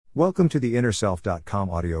Welcome to the InnerSelf.com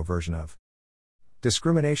audio version of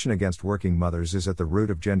Discrimination Against Working Mothers is at the Root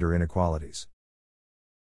of Gender Inequalities.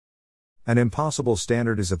 An impossible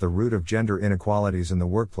standard is at the root of gender inequalities in the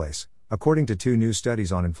workplace, according to two new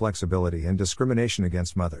studies on inflexibility and discrimination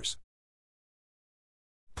against mothers.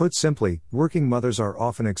 Put simply, working mothers are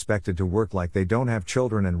often expected to work like they don't have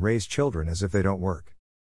children and raise children as if they don't work.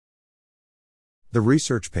 The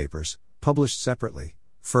research papers, published separately,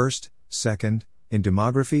 first, second, in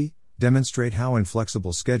Demography, demonstrate how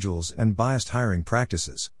inflexible schedules and biased hiring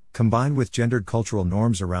practices, combined with gendered cultural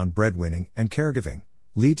norms around breadwinning and caregiving,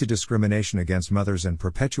 lead to discrimination against mothers and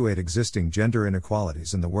perpetuate existing gender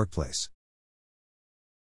inequalities in the workplace.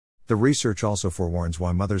 The research also forewarns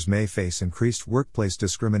why mothers may face increased workplace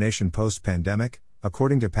discrimination post-pandemic,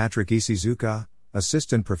 according to Patrick Ishizuka,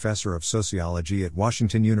 assistant professor of sociology at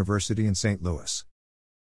Washington University in St. Louis.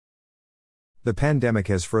 The pandemic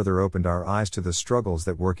has further opened our eyes to the struggles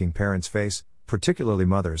that working parents face, particularly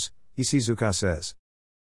mothers, Ishizuka says.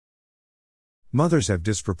 Mothers have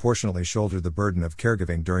disproportionately shouldered the burden of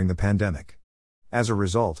caregiving during the pandemic. As a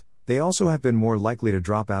result, they also have been more likely to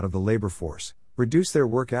drop out of the labor force, reduce their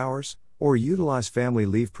work hours, or utilize family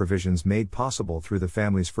leave provisions made possible through the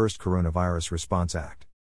Families First Coronavirus Response Act.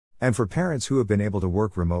 And for parents who have been able to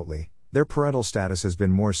work remotely, their parental status has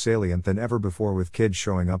been more salient than ever before, with kids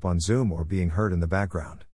showing up on Zoom or being heard in the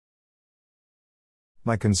background.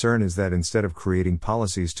 My concern is that instead of creating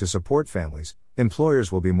policies to support families,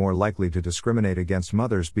 employers will be more likely to discriminate against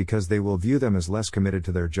mothers because they will view them as less committed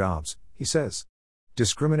to their jobs, he says.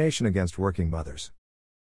 Discrimination against working mothers.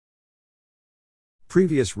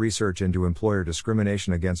 Previous research into employer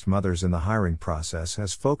discrimination against mothers in the hiring process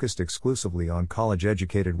has focused exclusively on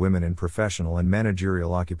college-educated women in professional and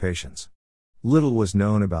managerial occupations. Little was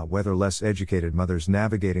known about whether less educated mothers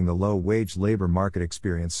navigating the low-wage labor market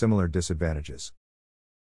experience similar disadvantages.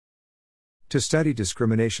 To study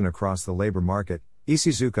discrimination across the labor market,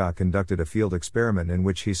 Ishizuka conducted a field experiment in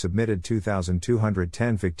which he submitted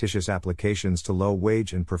 2,210 fictitious applications to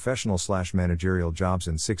low-wage and professional/managerial jobs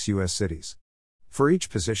in 6 U.S. cities. For each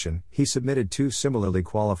position, he submitted 2 similarly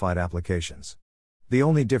qualified applications. The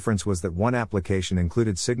only difference was that one application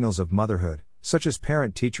included signals of motherhood, such as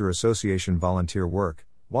Parent-Teacher Association volunteer work,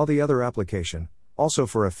 while the other application, also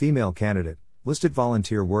for a female candidate, listed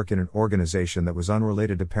volunteer work in an organization that was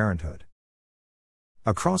unrelated to parenthood.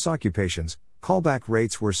 Across occupations, callback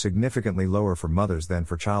rates were significantly lower for mothers than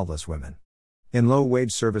for childless women. In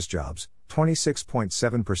low-wage service jobs,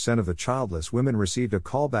 26.7% of the childless women received a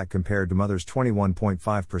callback compared to mothers'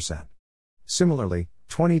 21.5%. Similarly,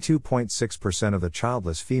 22.6% of the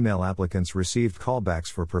childless female applicants received callbacks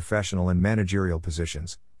for professional and managerial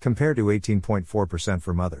positions, compared to 18.4%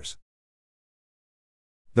 for mothers.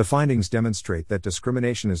 The findings demonstrate that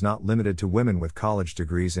discrimination is not limited to women with college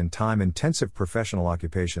degrees in time-intensive professional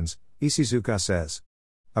occupations, Ishizuka says.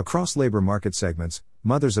 Across labor market segments,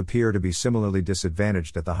 mothers appear to be similarly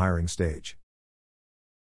disadvantaged at the hiring stage.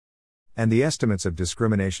 And the estimates of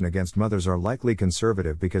discrimination against mothers are likely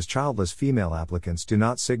conservative because childless female applicants do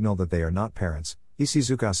not signal that they are not parents,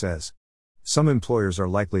 Ishizuka says. Some employers are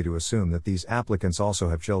likely to assume that these applicants also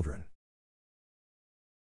have children.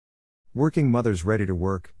 Working mothers ready to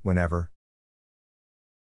work, whenever.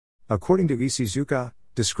 According to Ishizuka,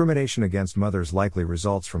 discrimination against mothers likely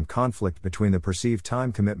results from conflict between the perceived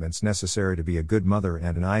time commitments necessary to be a good mother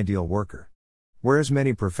and an ideal worker. Whereas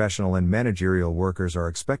many professional and managerial workers are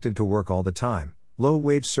expected to work all the time,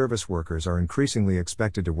 low-wage service workers are increasingly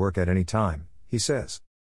expected to work at any time, he says.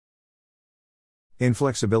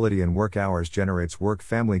 Inflexibility in work hours generates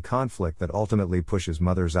work-family conflict that ultimately pushes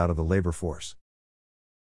mothers out of the labor force.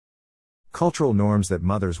 Cultural norms that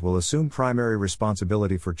mothers will assume primary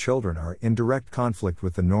responsibility for children are in direct conflict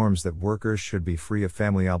with the norms that workers should be free of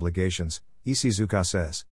family obligations, Ishizuka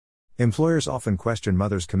says. Employers often question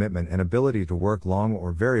mothers' commitment and ability to work long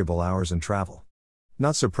or variable hours and travel.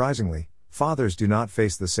 Not surprisingly, fathers do not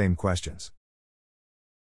face the same questions.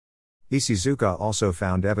 Ishizuka also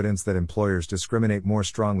found evidence that employers discriminate more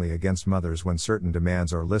strongly against mothers when certain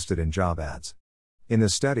demands are listed in job ads. In the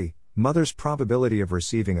study, mothers' probability of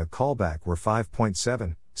receiving a callback were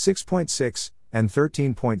 5.7, 6.6, and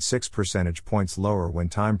 13.6 percentage points lower when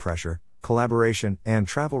time pressure, collaboration, and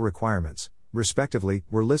travel requirements, respectively,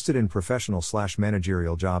 were listed in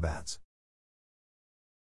professional/managerial job ads.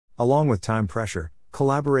 Along with time pressure,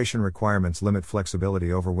 collaboration requirements limit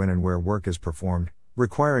flexibility over when and where work is performed,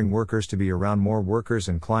 requiring workers to be around more workers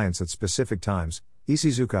and clients at specific times,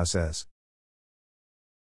 Ishizuka says.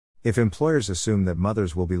 If employers assume that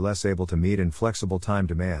mothers will be less able to meet inflexible time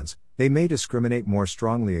demands, they may discriminate more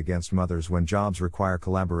strongly against mothers when jobs require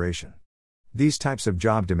collaboration. These types of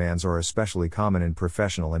job demands are especially common in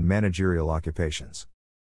professional and managerial occupations.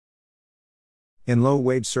 In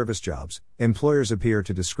low-wage service jobs, employers appear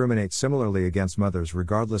to discriminate similarly against mothers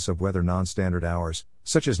regardless of whether non-standard hours,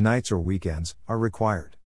 such as nights or weekends, are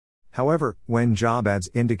required. However, when job ads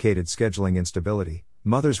indicated scheduling instability,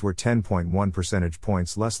 mothers were 10.1 percentage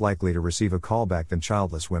points less likely to receive a callback than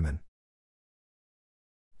childless women.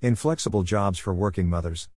 Inflexible jobs for working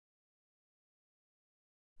mothers.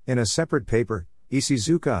 In a separate paper,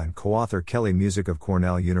 Ishizuka and co-author Kelly Musick of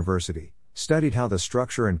Cornell University studied how the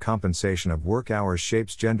structure and compensation of work hours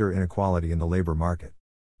shapes gender inequality in the labor market.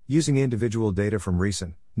 Using individual data from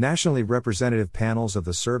recent, nationally representative panels of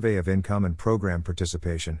the Survey of Income and Program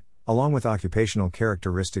Participation, along with occupational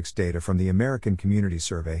characteristics data from the American Community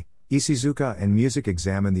Survey, Ishizuka and Musick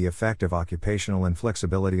examined the effect of occupational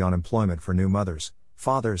inflexibility on employment for new mothers,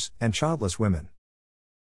 fathers, and childless women.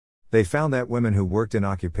 They found that women who worked in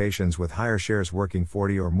occupations with higher shares working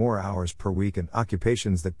 40 or more hours per week and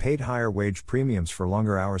occupations that paid higher wage premiums for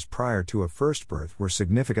longer hours prior to a first birth were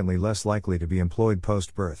significantly less likely to be employed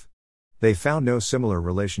post-birth. They found no similar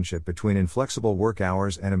relationship between inflexible work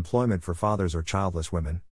hours and employment for fathers or childless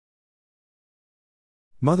women.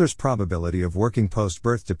 Mothers' probability of working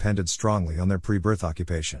post-birth depended strongly on their pre-birth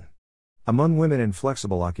occupation. Among women in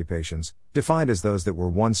flexible occupations, defined as those that were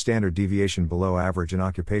one standard deviation below average in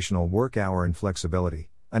occupational work hour inflexibility,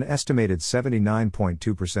 an estimated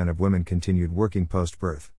 79.2% of women continued working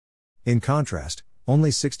post-birth. In contrast,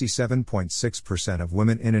 only 67.6% of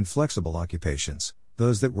women in inflexible occupations,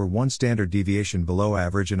 those that were one standard deviation below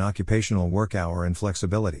average in occupational work hour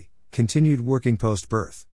inflexibility, continued working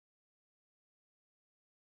post-birth.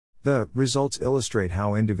 The results illustrate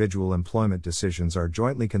how individual employment decisions are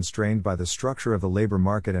jointly constrained by the structure of the labor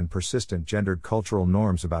market and persistent gendered cultural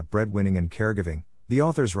norms about breadwinning and caregiving, the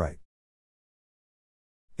authors write.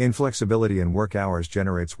 Inflexibility in work hours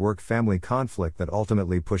generates work-family conflict that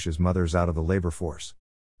ultimately pushes mothers out of the labor force.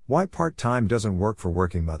 Why part-time doesn't work for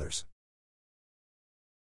working mothers?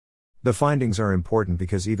 The findings are important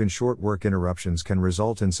because even short work interruptions can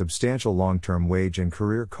result in substantial long-term wage and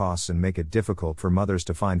career costs and make it difficult for mothers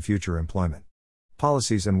to find future employment.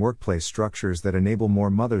 Policies and workplace structures that enable more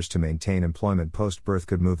mothers to maintain employment post-birth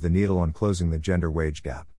could move the needle on closing the gender wage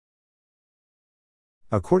gap.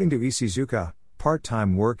 According to Ishizuka,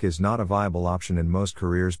 part-time work is not a viable option in most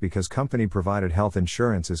careers because company-provided health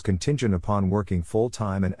insurance is contingent upon working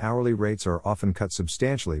full-time and hourly rates are often cut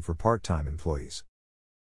substantially for part-time employees.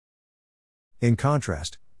 In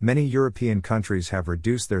contrast, many European countries have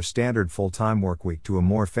reduced their standard full-time workweek to a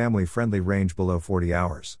more family-friendly range below 40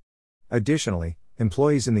 hours. Additionally,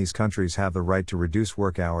 employees in these countries have the right to reduce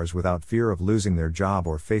work hours without fear of losing their job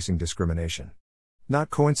or facing discrimination.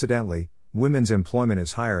 Not coincidentally, women's employment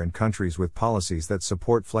is higher in countries with policies that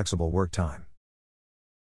support flexible work time.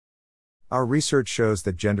 Our research shows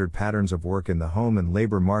that gendered patterns of work in the home and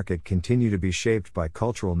labor market continue to be shaped by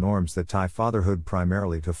cultural norms that tie fatherhood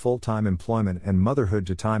primarily to full-time employment and motherhood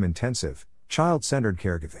to time-intensive, child-centered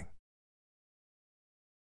caregiving.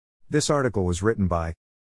 This article was written by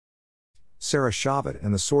Sarah Shavit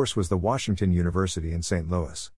and the source was the Washington University in St. Louis.